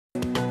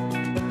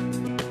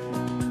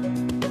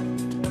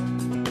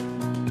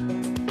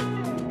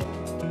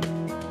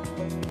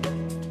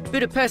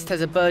Budapest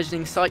has a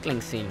burgeoning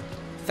cycling scene,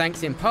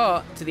 thanks in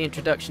part to the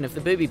introduction of the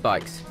Bubi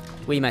bikes.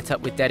 We met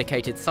up with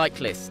dedicated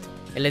cyclist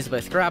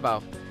Elizabeth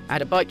Grabau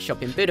at a bike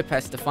shop in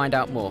Budapest to find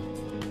out more.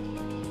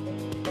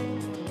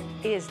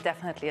 It is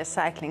definitely a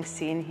cycling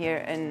scene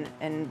here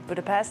in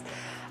Budapest.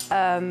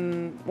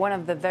 One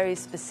of the very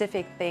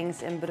specific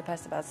things in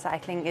Budapest about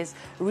cycling is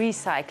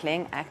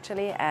recycling,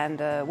 actually, and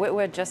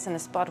we're just in a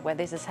spot where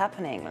this is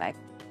happening. Like,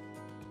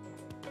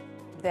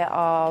 there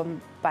are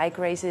bike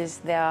races,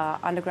 there are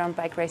underground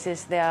bike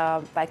races, there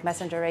are bike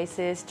messenger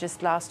races.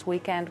 Just last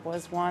weekend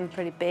was one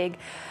pretty big.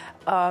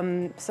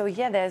 So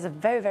yeah, there's a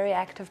very, very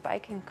active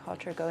biking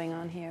culture going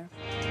on here.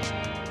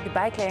 The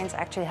bike lanes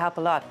actually help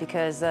a lot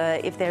because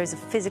if there is a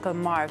physical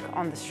mark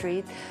on the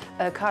street,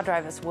 car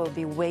drivers will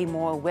be way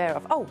more aware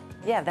of, oh,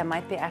 yeah, there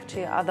might be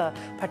actually other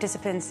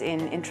participants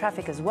in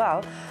traffic as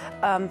well.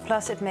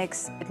 Plus, it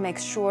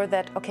makes sure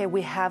that, okay,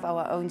 we have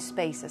our own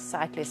space as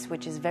cyclists,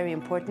 which is very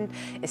important,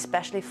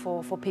 especially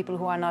for people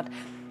who are not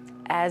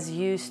as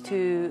used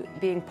to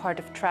being part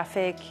of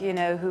traffic, you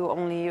know, who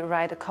only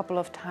ride a couple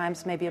of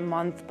times, maybe a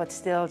month, but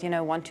still, you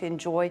know, want to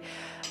enjoy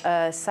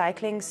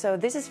cycling. So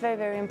this is very,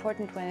 very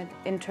important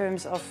in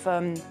terms of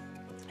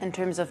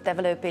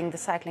developing the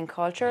cycling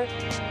culture.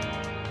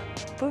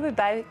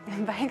 Bubi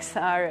bikes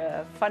are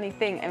a funny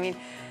thing. I mean,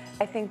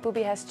 I think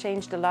Bubi has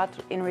changed a lot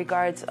in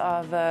regards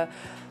of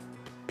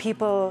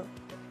people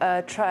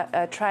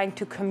trying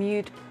to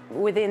commute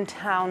within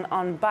town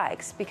on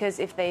bikes, because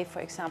if they, for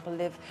example,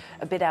 live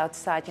a bit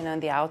outside, you know, in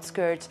the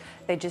outskirts,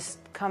 they just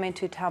come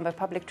into town by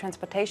public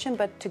transportation.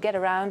 But to get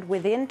around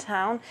within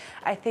town,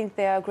 I think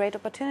they are a great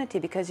opportunity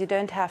because you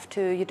don't have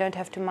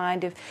to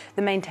mind if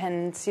the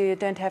maintenance, you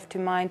don't have to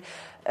mind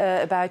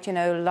about, you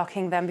know,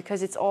 locking them,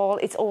 because it's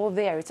all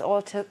there, it's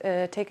all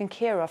taken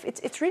care of.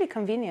 It's really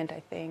convenient,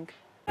 I think.